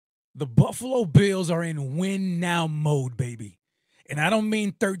The Buffalo Bills are in win now mode, baby. And I don't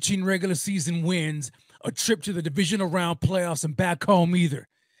mean 13 regular season wins, a trip to the divisional round playoffs, and back home either.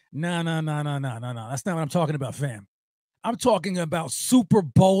 No, no, no, no, no, no, no. That's not what I'm talking about, fam. I'm talking about Super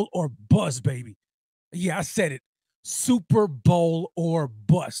Bowl or bust, baby. Yeah, I said it. Super Bowl or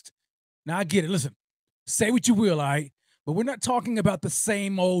bust. Now, I get it. Listen, say what you will, all right? But we're not talking about the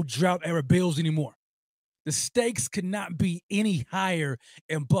same old drought era Bills anymore. The stakes could not be any higher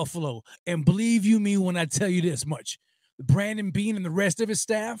in Buffalo. And believe you me when I tell you this much, Brandon Beane and the rest of his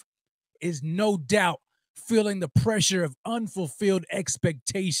staff is no doubt feeling the pressure of unfulfilled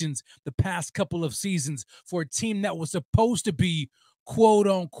expectations the past couple of seasons for a team that was supposed to be quote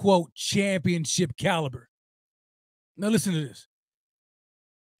unquote championship caliber. Now, listen to this.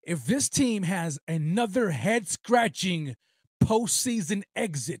 If this team has another head scratching postseason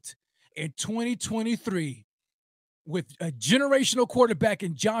exit in 2023 with a generational quarterback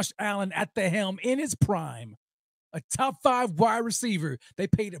in Josh Allen at the helm in his prime, a top 5 wide receiver they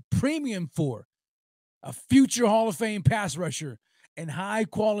paid a premium for, a future Hall of Fame pass rusher, and high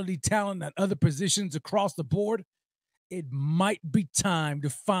quality talent at other positions across the board, it might be time to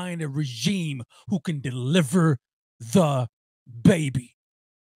find a regime who can deliver the baby.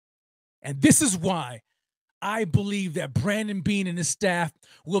 And this is why I believe that Brandon Beane and his staff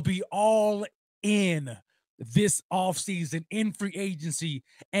will be all in this offseason in free agency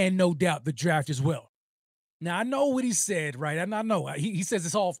and no doubt the draft as well. Now, I know what he said, right? And I know he says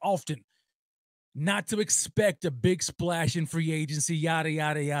this often, not to expect a big splash in free agency, yada,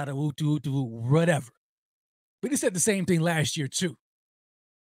 yada, yada, whatever. But he said the same thing last year, too.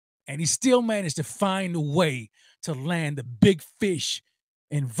 And he still managed to find a way to land the big fish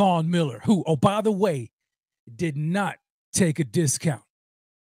in Von Miller, who, oh, by the way, did not take a discount.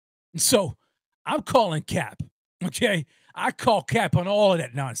 So I'm calling cap, okay? I call cap on all of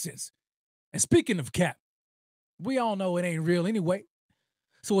that nonsense. And speaking of cap, we all know it ain't real anyway.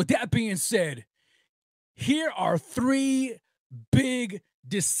 So with that being said, here are 3 big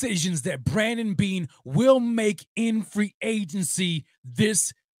decisions that Brandon Beane will make in free agency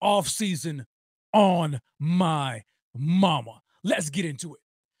this offseason on My Momma. Let's get into it.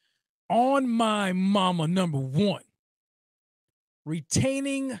 On My Momma, number 1,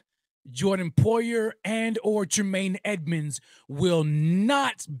 retaining Jordan Poyer and or Tremaine Edmonds will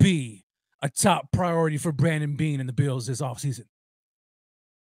not be a top priority for Brandon Beane and the Bills this offseason.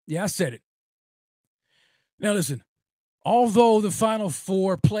 Yeah, I said it. Now listen, although the Final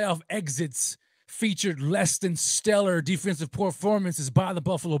 4 playoff exits featured less than stellar defensive performances by the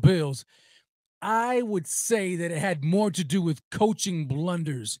Buffalo Bills, I would say that it had more to do with coaching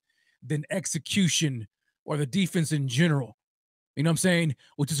blunders than execution or the defense in general. You know what I'm saying?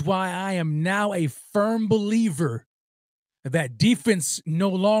 Which is why I am now a firm believer that defense no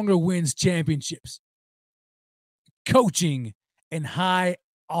longer wins championships. Coaching and high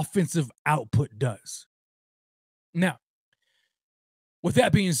offensive output does. Now, with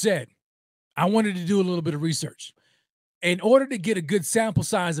that being said, I wanted to do a little bit of research. In order to get a good sample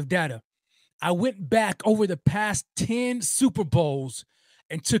size of data, I went back over the past 10 Super Bowls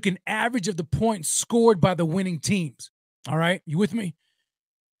and took an average of the points scored by the winning teams. All right, you with me?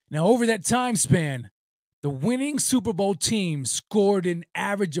 Now, over that time span, the winning Super Bowl team scored an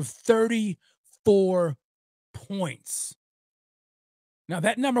average of 34 points. Now,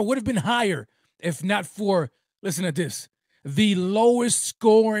 that number would have been higher if not for, listen to this, the lowest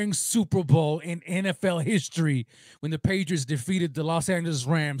scoring Super Bowl in NFL history when the Patriots defeated the Los Angeles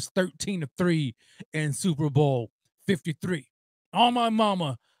Rams 13-3 in Super Bowl 53. On My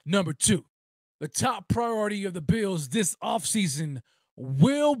Momma, number 2. The top priority of the Bills this offseason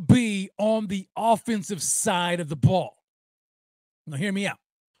will be on the offensive side of the ball. Now, hear me out.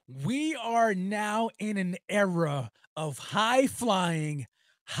 We are now in an era of high-flying,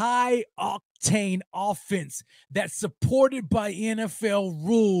 high-octane offense that's supported by NFL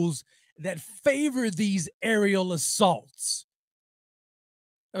rules that favor these aerial assaults.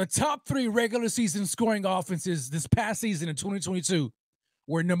 The top 3 regular season scoring offenses this past season in 2022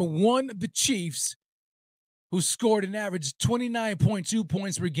 were number 1, the Chiefs, who scored an average 29.2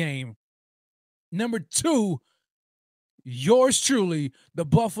 points per game. Number 2, yours truly, the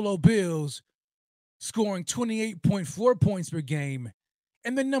Buffalo Bills, scoring 28.4 points per game.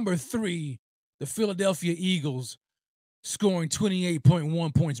 And then number 3, the Philadelphia Eagles, scoring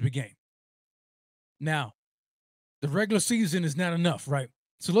 28.1 points per game. Now, the regular season is not enough, right?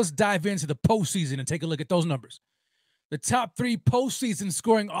 So let's dive into the postseason and take a look at those numbers. The top 3 postseason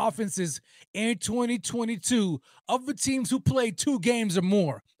scoring offenses in 2022 of the teams who played 2 games or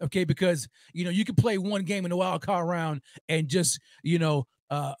more, okay? Because, you can play 1 game in the wild card round and just,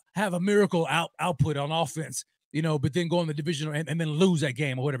 have a miracle output on offense, but then go on the divisional and then lose that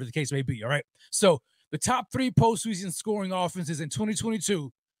game or whatever the case may be. All right. So the top 3 postseason scoring offenses in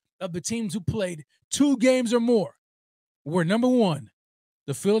 2022 of the teams who played 2 games or more were number 1,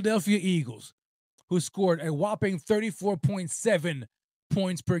 the Philadelphia Eagles, who scored a whopping 34.7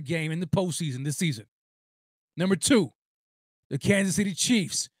 points per game in the postseason this season. Number 2, the Kansas City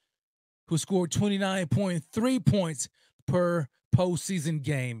Chiefs, who scored 29.3 points per postseason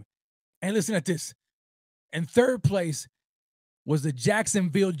game. And listen at this. In third place was the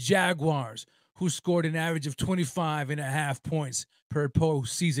Jacksonville Jaguars, who scored an average of 25.5 points per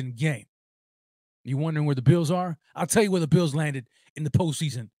postseason game. You wondering where the Bills are? I'll tell you where the Bills landed in the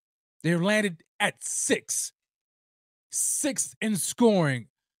postseason. They landed at 6th in scoring,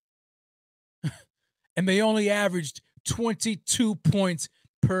 and they only averaged 22 points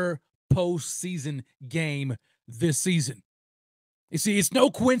per postseason game this season. You see, it's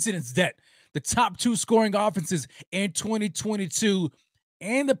no coincidence that the top 2 scoring offenses in 2022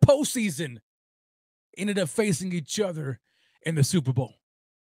 and the postseason ended up facing each other in the Super Bowl.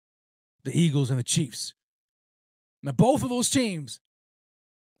 The Eagles and the Chiefs. Now, both of those teams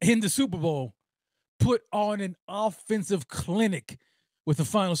in the Super Bowl put on an offensive clinic with a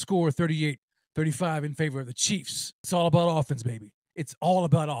final score of 38-35 in favor of the Chiefs. It's all about offense, baby. It's all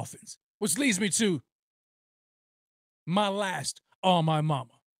about offense. Which leads me to my last On My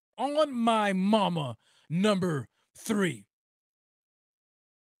Momma. On My Momma, number 3.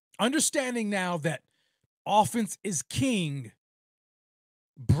 Understanding now that offense is king,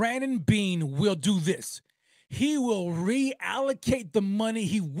 Brandon Beane will do this. He will reallocate the money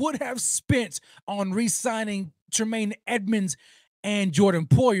he would have spent on re-signing Tremaine Edmonds and Jordan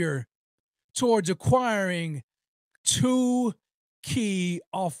Poyer towards acquiring 2 key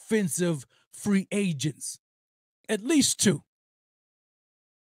offensive free agents. At least 2.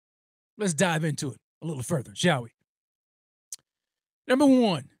 Let's dive into it a little further, shall we? Number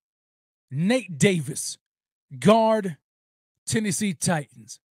 1, Nate Davis, guard, Tennessee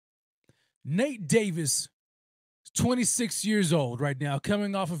Titans. Nate Davis is 26 years old right now,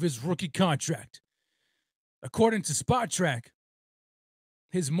 coming off of his rookie contract. According to SpotTrack,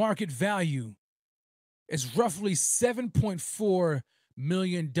 his market value is roughly $7.4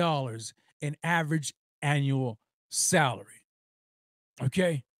 million in average annual salary.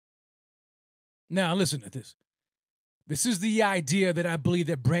 Okay? Now, listen to this. This is the idea that I believe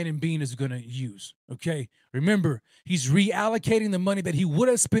that Brandon Beane is going to use, okay? Remember, he's reallocating the money that he would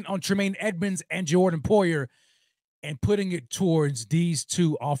have spent on Tremaine Edmonds and Jordan Poyer and putting it towards these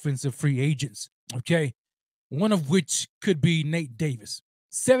 2 offensive free agents, okay? One of which could be Nate Davis.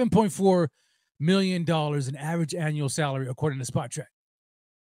 $7.4 million in average annual salary, according to SpotTrack.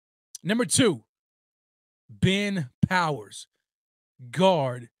 Number 2, Ben Powers,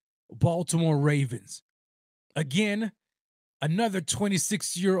 guard, Baltimore Ravens. Again, another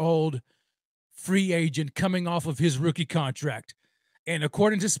 26-year-old free agent coming off of his rookie contract. And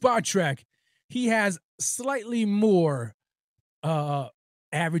according to SpotTrack, he has slightly more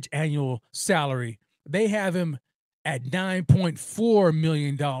average annual salary. They have him at $9.4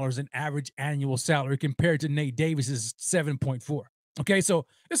 million in average annual salary compared to Nate Davis's $7.4. Okay, so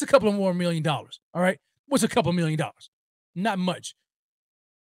it's a couple of more $1 million. All right, what's a couple $1 million? Not much.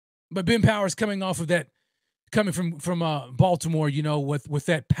 But Ben Powers coming off of that, coming from Baltimore, with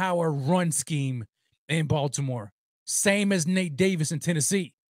that power run scheme in Baltimore, same as Nate Davis in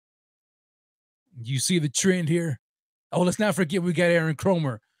Tennessee. You see the trend here? Oh, let's not forget we got Aaron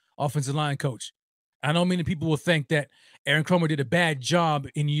Kromer, offensive line coach. I know many people will think that Aaron Kromer did a bad job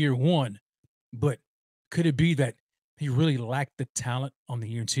in year 1, but could it be that he really lacked the talent on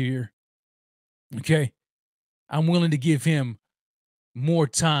the interior? Okay, I'm willing to give him more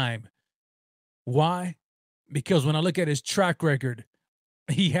time. Why? Because when I look at his track record,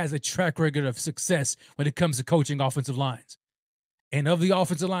 he has a track record of success when it comes to coaching offensive lines. And of the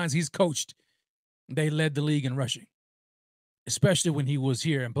offensive lines he's coached, they led the league in rushing, especially when he was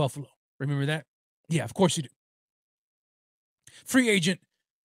here in Buffalo. Remember that? Yeah, of course you do. Free agent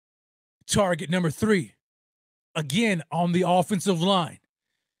target number 3, again on the offensive line.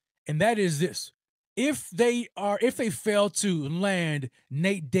 And that is this. If they fail to land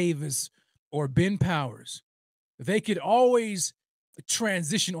Nate Davis or Ben Powers, they could always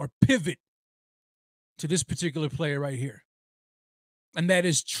transition or pivot to this particular player right here. And that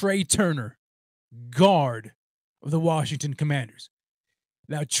is Trey Turner, guard of the Washington Commanders.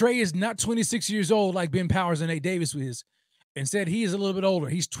 Now, Trey is not 26 years old like Ben Powers and Nate Davis is. Instead, he is a little bit older.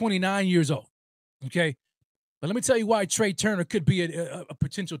 He's 29 years old. Okay? But let me tell you why Trey Turner could be a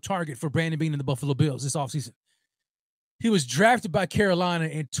potential target for Brandon Beane and the Buffalo Bills this offseason. He was drafted by Carolina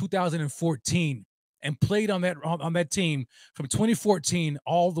in 2014 and played on that team from 2014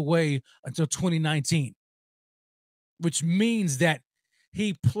 all the way until 2019, which means that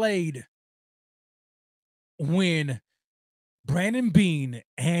he played when Brandon Beane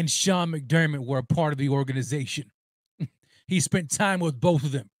and Sean McDermott were a part of the organization. He spent time with both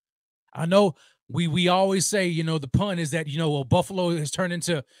of them. I know we always say, the pun is that, well, Buffalo has turned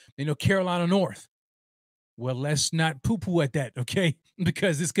into, Carolina North. Well, let's not poo-poo at that, okay?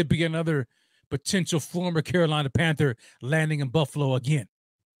 Because this could be another potential former Carolina Panther landing in Buffalo again.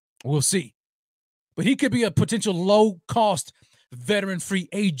 We'll see. But he could be a potential low-cost veteran free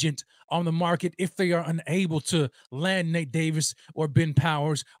agent on the market if they are unable to land Nate Davis or Ben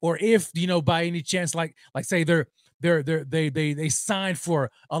Powers, or if, by any chance, like say they signed for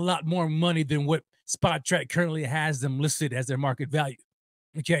a lot more money than what Spot Track currently has them listed as their market value.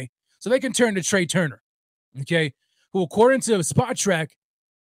 Okay. So they can turn to Trey Turner. Okay. Who, according to Spot Track,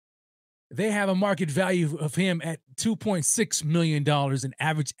 they have a market value of him at $2.6 million in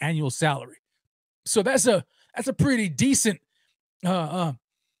average annual salary. So that's a pretty decent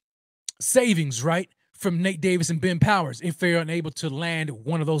savings, right, from Nate Davis and Ben Powers if they're unable to land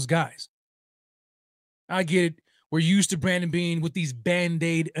one of those guys. I get it. We're used to Brandon Beane with these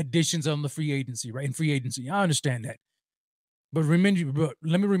Band-Aid additions on the free agency, right? In free agency. I understand that. But let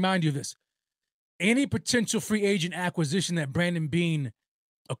me remind you of this. Any potential free agent acquisition that Brandon Beane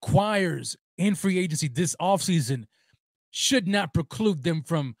acquires in free agency this offseason should not preclude them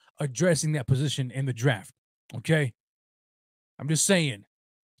from addressing that position in the draft. Okay? I'm just saying,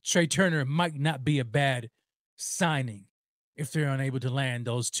 Trey Turner might not be a bad signing if they're unable to land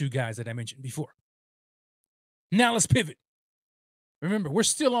those two guys that I mentioned before. Now let's pivot. Remember, we're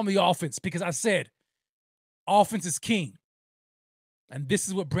still on the offense because I said offense is king. And this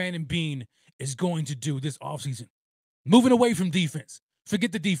is what Brandon Beane is going to do this offseason. Moving away from defense.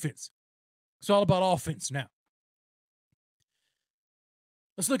 Forget the defense. It's all about offense now.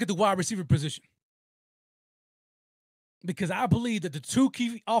 Let's look at the wide receiver position. Because I believe that the two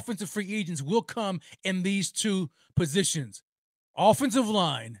key offensive free agents will come in these two positions. Offensive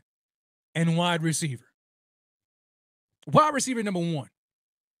line and wide receiver. Wide receiver number one,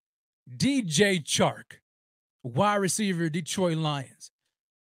 DJ Chark, wide receiver, Detroit Lions.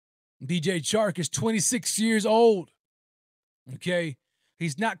 DJ Chark is 26 years old. Okay?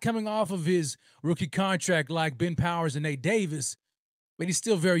 He's not coming off of his rookie contract like Ben Powers and Nate Davis, but he's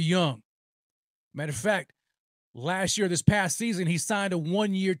still very young. Matter of fact, last year, this past season, he signed a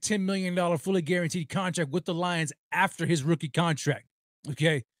 1-year, $10 million fully guaranteed contract with the Lions after his rookie contract.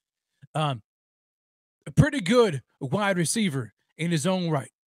 Okay? A pretty good wide receiver in his own right.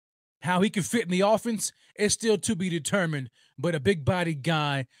 How he can fit in the offense is still to be determined, but a big body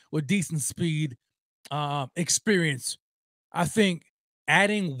guy with decent speed, experience. I think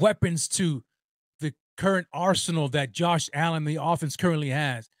adding weapons to the current arsenal that Josh Allen, the offense currently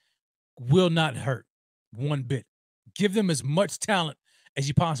has, will not hurt one bit. Give them as much talent as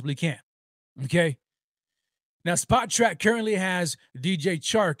you possibly can. Okay? Now, Spot Track currently has DJ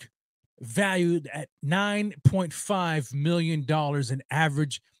Chark valued at $9.5 million in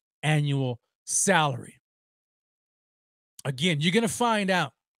average annual salary. Again, you're going to find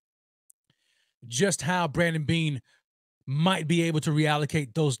out just how Brandon Beane might be able to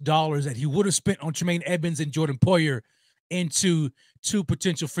reallocate those dollars that he would have spent on Tremaine Edmonds and Jordan Poyer into two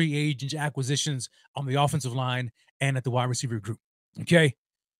potential free agent acquisitions on the offensive line and at the wide receiver group. Okay?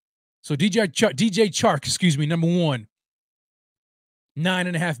 So DJ Chark, number one,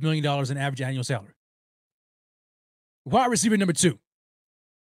 $9.5 million in average annual salary. Wide receiver number two,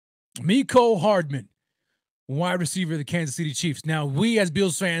 Mecole Hardman, wide receiver of the Kansas City Chiefs. Now, we as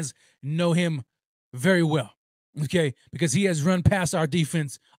Bills fans know him very well, okay, because he has run past our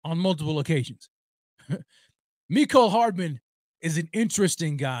defense on multiple occasions. Mecole Hardman is an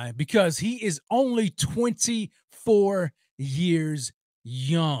interesting guy because he is only 24 years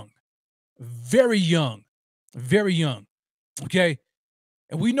young. Very young. Very young. Okay?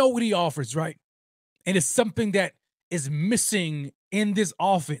 And we know what he offers, right? And it's something that is missing in this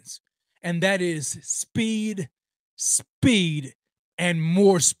offense. And that is speed, and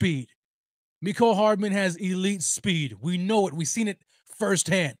more speed. Mecole Hardman has elite speed. We know it. We've seen it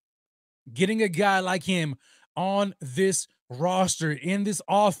firsthand. Getting a guy like him on this roster, in this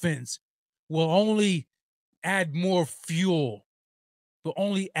offense, will only add more fuel, will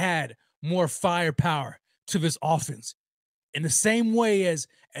only add more firepower to this offense. In the same way as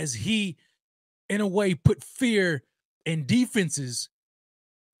he, in a way, put fear in defenses,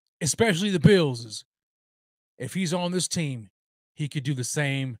 especially the Bills. If he's on this team, he could do the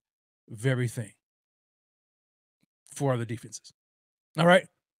same very thing. for other defenses. All right.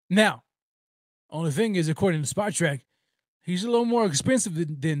 Now, only thing is, according to Spot Track, he's a little more expensive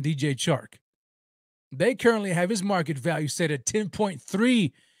than DJ Chark. They currently have his market value set at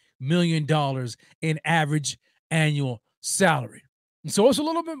 $10.3 million in average annual salary. So it's a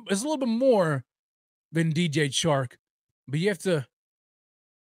little bit more than DJ Chark, but you have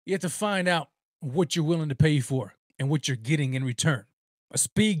to find out what you're willing to pay for and what you're getting in return. A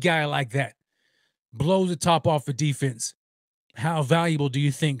speed guy like that blows the top off the defense. How valuable do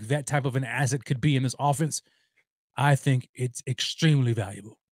you think that type of an asset could be in this offense? I think it's extremely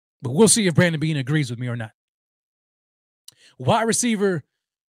valuable. But we'll see if Brandon Beane agrees with me or not. Wide receiver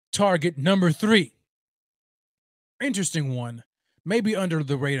target number 3. Interesting one. Maybe under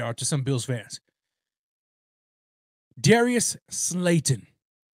the radar to some Bills fans. Darius Slayton.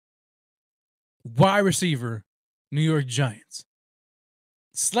 Wide receiver, New York Giants.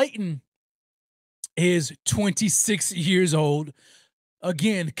 Slayton is 26 years old.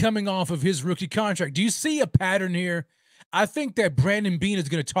 Again, coming off of his rookie contract. Do you see a pattern here? I think that Brandon Beane is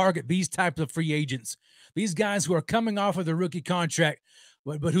going to target these types of free agents, these guys who are coming off of the rookie contract,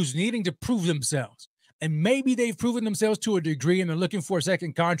 but who's needing to prove themselves. And maybe they've proven themselves to a degree and they're looking for a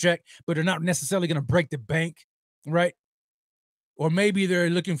second contract, but they're not necessarily going to break the bank, right? Or maybe they're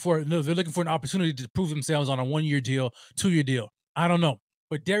looking for an opportunity to prove themselves on a 1-year deal, 2-year deal. I don't know.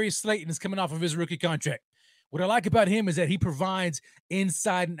 But Darius Slayton is coming off of his rookie contract. What I like about him is that he provides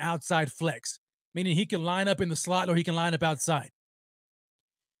inside and outside flex, meaning he can line up in the slot or he can line up outside.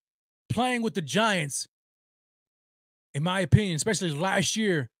 Playing with the Giants, in my opinion, especially last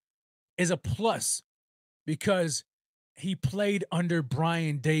year, is a plus because he played under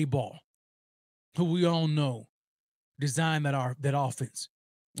Brian Daboll, who we all know designed that offense,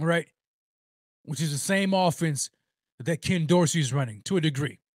 all right? Which is the same offense that Ken Dorsey is running to a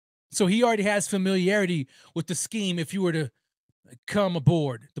degree. So he already has familiarity with the scheme if you were to come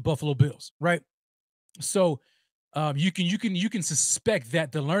aboard the Buffalo Bills, right? So you can suspect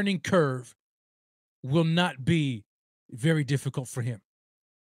that the learning curve will not be very difficult for him.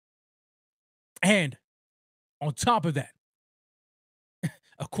 And on top of that,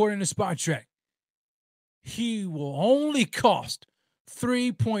 according to Spot Track, he will only cost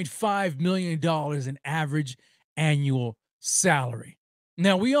 $3.5 million in average annual salary.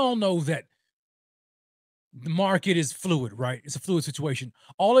 Now, we all know that the market is fluid, right? It's a fluid situation.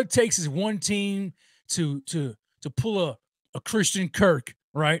 All it takes is one team to pull a Christian Kirk,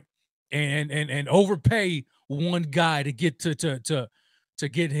 right? And overpay one guy to get to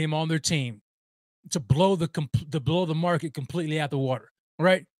get him on their team, to blow the market completely out the water,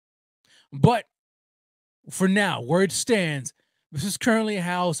 right? But for now, where it stands, this is currently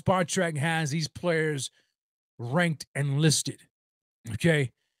how Spot Track has these players ranked and listed.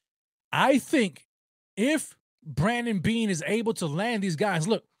 Okay. I think if Brandon Beane is able to land these guys,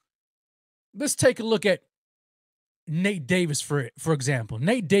 look, let's take a look at Nate Davis, for example.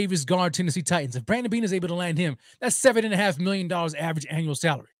 Nate Davis, guard, Tennessee Titans. If Brandon Beane is able to land him, that's $7.5 million average annual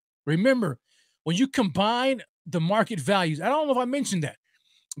salary. Remember, when you combine the market values, I don't know if I mentioned that,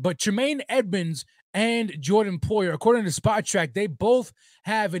 but Tremaine Edmonds and Jordan Poyer, according to Spot Track, they both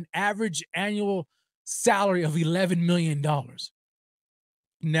have an average annual salary of $11 million.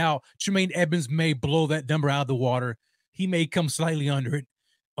 Now, Tremaine Edmonds may blow that number out of the water. He may come slightly under it.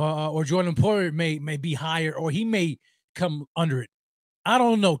 Or Jordan Poyer may be higher, or he may come under it. I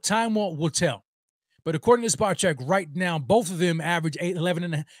don't know. Time will tell. But according to Spot Check, right now, both of them average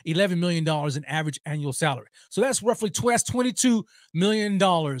 $11 million in average annual salary. So that's roughly $22 million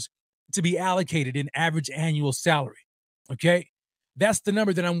to be allocated in average annual salary. Okay? That's the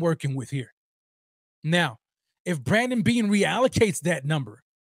number that I'm working with here. Now, if Brandon Beane reallocates that number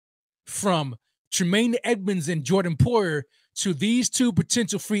from Tremaine Edmonds and Jordan Poyer to these two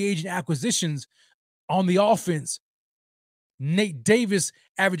potential free agent acquisitions on the offense, Nate Davis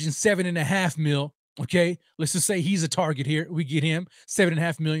averaging $7.5 million. Okay, let's just say he's a target here. We get him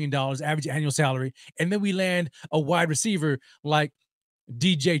 $7.5 million average annual salary, and then we land a wide receiver like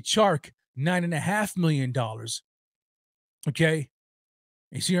DJ Chark, $9.5 million. Okay,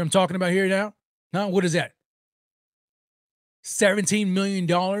 you see what I'm talking about here now? Now, what is that? $17 million,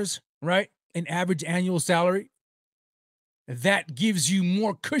 right? In average annual salary. That gives you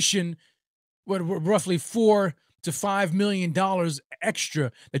more cushion, roughly $4 to $5 million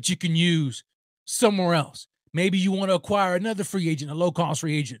extra that you can use somewhere else. Maybe you want to acquire another free agent, a low-cost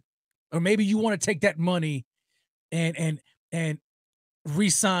free agent, or maybe you want to take that money and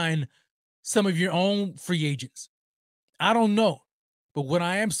re-sign some of your own free agents. I don't know, but what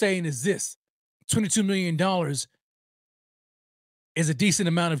I am saying is this: $22 million is a decent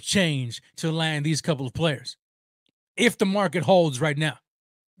amount of change to land these couple of players. if the market holds right now.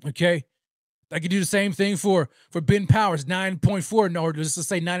 Okay. I could do the same thing for Ben Powers, 9.4, or let's just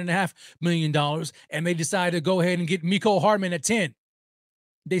say $9.5 million, and they decide to go ahead and get Mecole Hardman at 10.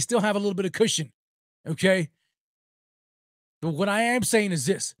 They still have a little bit of cushion. Okay. But what I am saying is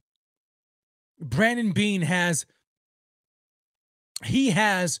this: Brandon Beane has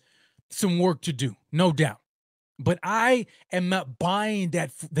some work to do, no doubt. But I am not buying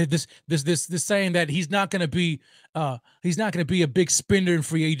this saying that he's not going to be a big spender in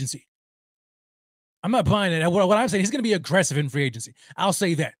free agency. I'm not buying it. What I'm saying, he's going to be aggressive in free agency. I'll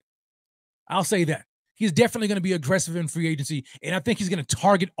say that. He's definitely going to be aggressive in free agency, and I think he's going to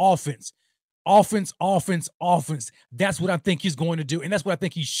target offense. Offense. That's what I think he's going to do, and that's what I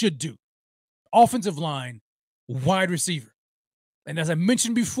think he should do. Offensive line, wide receiver. And as I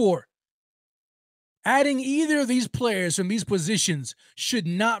mentioned before, adding either of these players from these positions should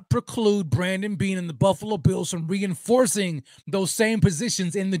not preclude Brandon Beane and the Buffalo Bills from reinforcing those same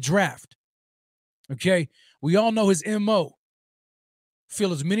positions in the draft. Okay? We all know his MO.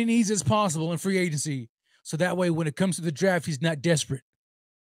 Fill as many needs as possible in free agency, so that way when it comes to the draft, he's not desperate.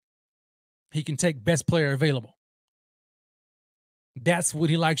 He can take best player available. That's what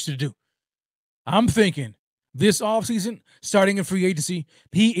he likes to do. I'm thinking this offseason, starting in free agency,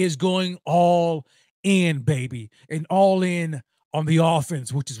 he is going all in, baby, and all in on the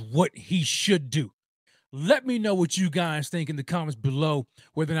offense, which is what he should do. Let me know what you guys think in the comments below,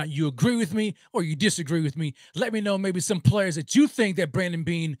 whether or not you agree with me or you disagree with me. Let me know maybe some players that you think that Brandon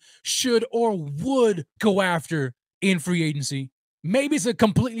Beane should or would go after in free agency. Maybe it's a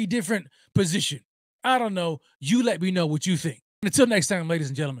completely different position. I don't know. You let me know what you think. Until next time, ladies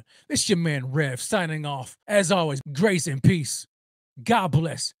and gentlemen, this is your man Rev signing off. As always, grace and peace. God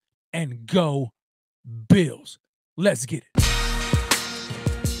bless and go Bills. Let's get it.